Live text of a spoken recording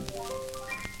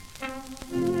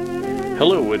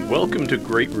Hello and welcome to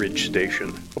Great Ridge Station,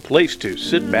 a place to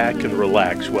sit back and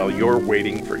relax while you're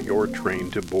waiting for your train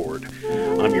to board.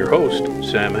 I'm your host,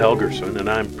 Sam Helgerson, and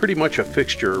I'm pretty much a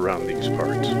fixture around these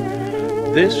parts.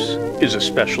 This is a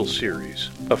special series,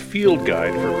 a field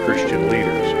guide for Christian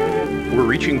leaders. We're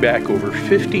reaching back over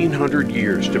 1,500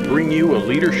 years to bring you a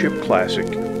leadership classic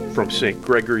from St.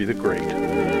 Gregory the Great,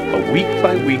 a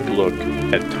week-by-week look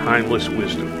at timeless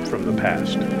wisdom from the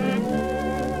past.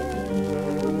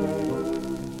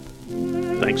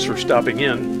 Thanks for stopping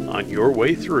in on your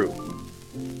way through.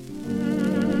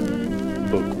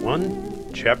 Book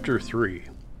 1, Chapter 3.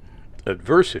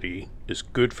 Adversity is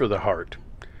good for the heart.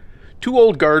 Two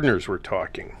old gardeners were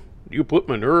talking. Do you put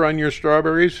manure on your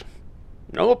strawberries?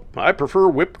 Nope, I prefer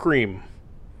whipped cream.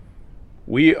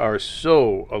 We are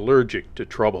so allergic to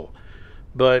trouble.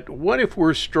 But what if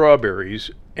we're strawberries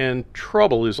and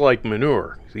trouble is like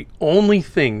manure, the only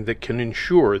thing that can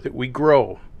ensure that we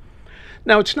grow?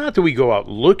 Now, it's not that we go out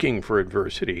looking for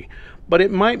adversity, but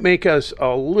it might make us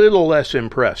a little less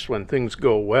impressed when things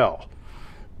go well.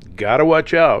 Gotta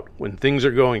watch out when things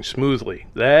are going smoothly.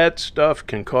 That stuff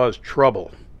can cause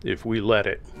trouble if we let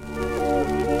it.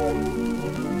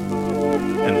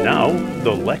 And now,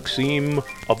 the lexeme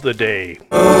of the day.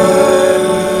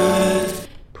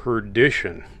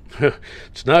 Perdition.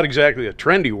 It's not exactly a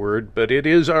trendy word, but it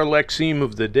is our lexeme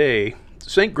of the day.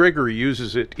 St. Gregory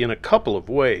uses it in a couple of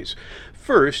ways.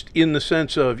 First, in the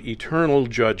sense of eternal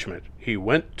judgment. He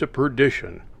went to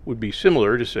perdition would be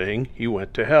similar to saying he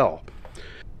went to hell.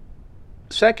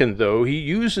 Second, though, he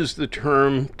uses the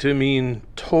term to mean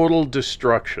total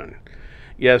destruction.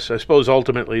 Yes, I suppose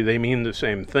ultimately they mean the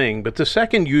same thing, but the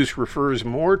second use refers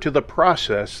more to the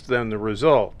process than the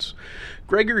results.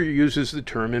 Gregory uses the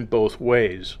term in both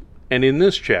ways, and in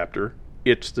this chapter,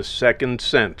 it's the second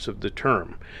sense of the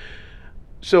term.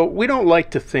 So we don't like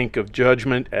to think of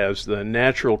judgment as the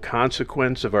natural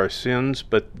consequence of our sins,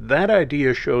 but that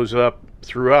idea shows up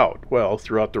throughout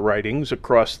the writings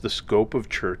across the scope of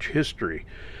church history.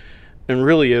 And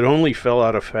really, it only fell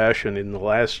out of fashion in the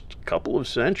last couple of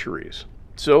centuries.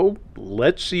 So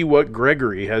let's see what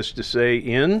Gregory has to say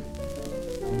in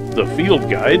The Field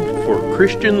Guide for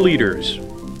Christian Leaders.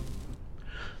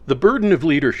 The burden of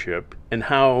leadership and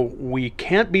how we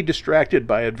can't be distracted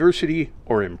by adversity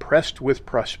or impressed with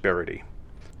prosperity.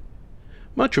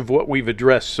 Much of what we've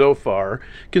addressed so far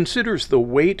considers the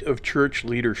weight of church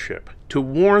leadership to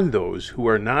warn those who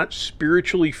are not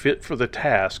spiritually fit for the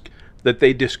task that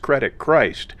they discredit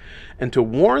Christ, and to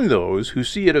warn those who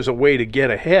see it as a way to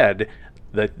get ahead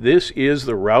that this is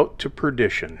the route to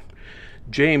perdition.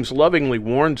 James lovingly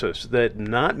warns us that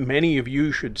not many of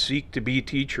you should seek to be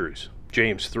teachers.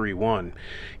 James 3:1.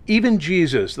 Even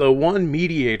Jesus, the one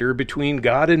mediator between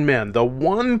God and men, the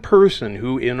one person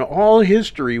who in all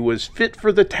history was fit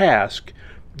for the task,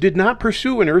 did not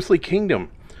pursue an earthly kingdom.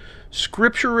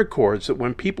 Scripture records that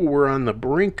when people were on the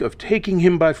brink of taking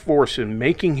him by force and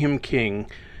making him king,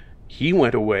 he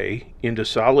went away into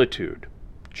solitude.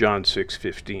 John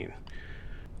 6:15.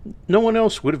 No one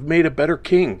else would have made a better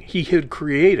king. He had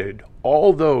created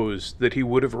all those that he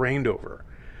would have reigned over.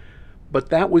 But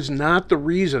that was not the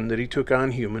reason that he took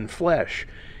on human flesh.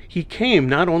 He came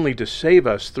not only to save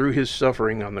us through his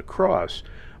suffering on the cross,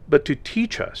 but to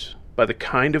teach us by the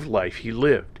kind of life he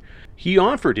lived. He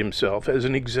offered himself as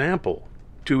an example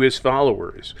to his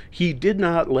followers. He did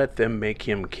not let them make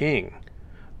him king,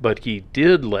 but he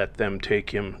did let them take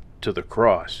him to the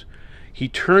cross. He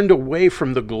turned away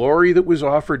from the glory that was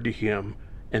offered to him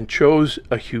and chose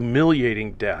a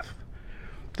humiliating death.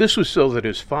 This was so that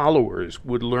his followers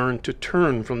would learn to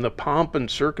turn from the pomp and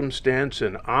circumstance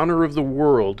and honor of the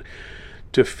world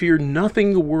to fear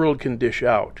nothing the world can dish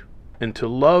out, and to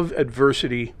love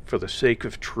adversity for the sake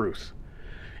of truth.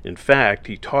 In fact,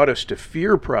 he taught us to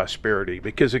fear prosperity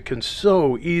because it can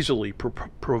so easily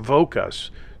provoke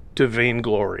us to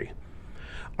vainglory.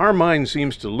 Our mind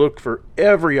seems to look for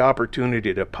every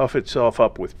opportunity to puff itself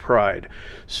up with pride.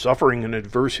 Suffering and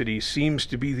adversity seems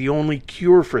to be the only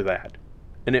cure for that.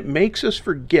 And it makes us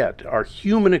forget our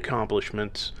human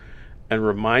accomplishments and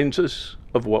reminds us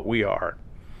of what we are.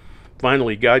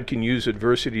 Finally, God can use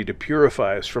adversity to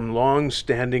purify us from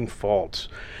long-standing faults.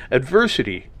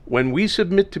 Adversity, when we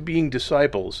submit to being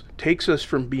disciples, takes us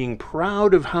from being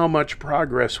proud of how much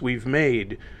progress we've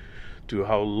made to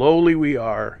how lowly we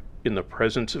are in the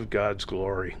presence of God's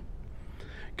glory.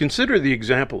 Consider the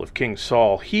example of King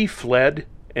Saul. He fled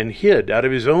and hid out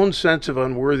of his own sense of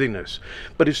unworthiness.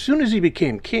 But as soon as he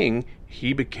became king,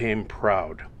 he became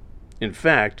proud. In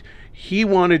fact, he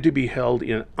wanted to be held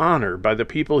in honor by the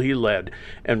people he led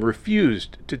and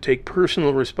refused to take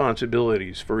personal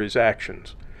responsibilities for his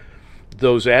actions.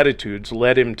 Those attitudes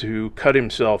led him to cut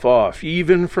himself off,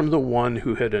 even from the one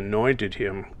who had anointed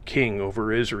him king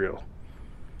over Israel.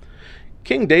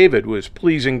 King David was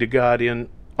pleasing to God in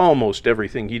almost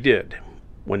everything he did.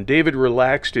 When David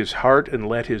relaxed his heart and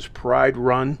let his pride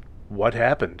run, what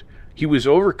happened? He was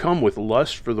overcome with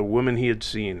lust for the woman he had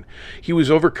seen. He was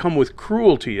overcome with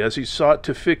cruelty as he sought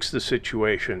to fix the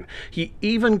situation. He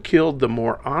even killed the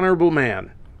more honorable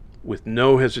man with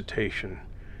no hesitation.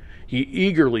 He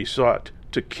eagerly sought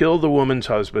to kill the woman's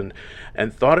husband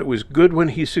and thought it was good when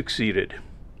he succeeded.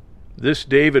 This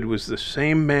David was the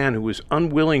same man who was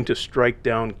unwilling to strike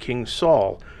down King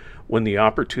Saul when the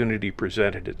opportunity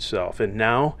presented itself, and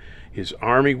now his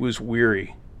army was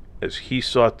weary as he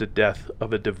sought the death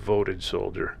of a devoted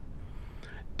soldier.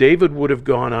 David would have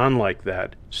gone on like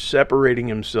that, separating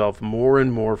himself more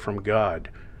and more from God,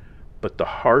 but the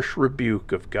harsh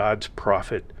rebuke of God's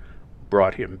prophet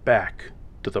brought him back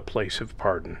to the place of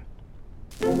pardon.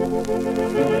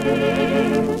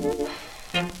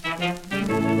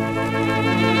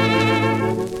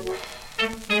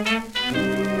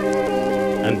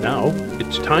 And now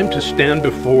it's time to stand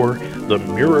before the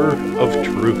mirror of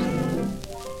truth.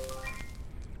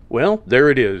 Well, there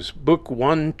it is, Book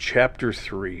 1, Chapter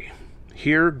 3.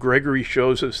 Here, Gregory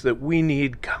shows us that we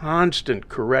need constant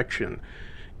correction.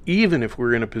 Even if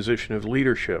we're in a position of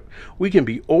leadership, we can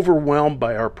be overwhelmed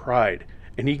by our pride,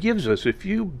 and he gives us a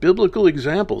few biblical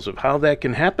examples of how that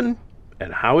can happen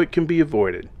and how it can be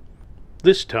avoided.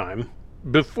 This time,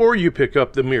 before you pick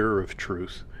up the mirror of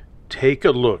truth, take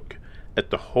a look at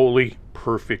the holy,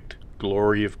 perfect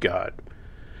glory of God.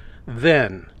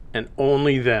 Then, and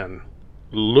only then,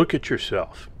 look at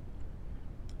yourself.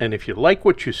 And if you like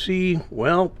what you see,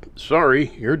 well,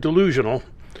 sorry, you're delusional.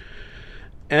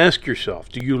 Ask yourself,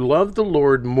 do you love the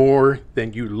Lord more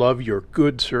than you love your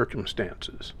good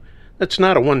circumstances? That's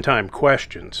not a one-time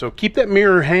question, so keep that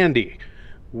mirror handy.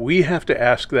 We have to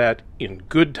ask that in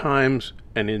good times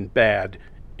and in bad,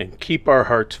 and keep our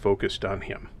hearts focused on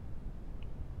Him.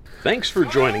 Thanks for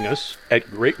joining us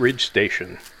at Great Ridge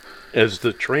Station. As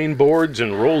the train boards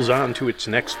and rolls on to its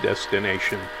next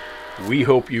destination, we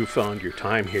hope you found your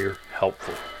time here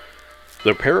helpful.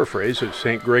 The paraphrase of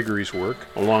St. Gregory's work,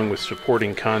 along with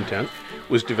supporting content,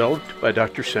 was developed by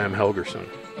Dr. Sam Helgerson.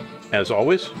 As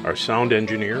always, our sound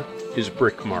engineer is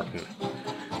Brick Martin.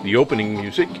 The opening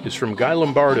music is from Guy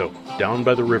Lombardo, Down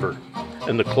by the River,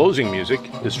 and the closing music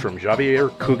is from Javier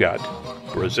Cugat,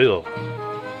 Brazil.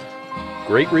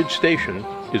 Great Ridge Station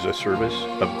is a service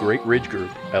of Great Ridge Group,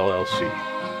 LLC.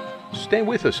 Stay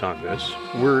with us on this.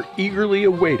 We're eagerly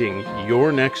awaiting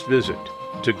your next visit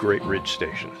to Great Ridge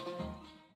Station.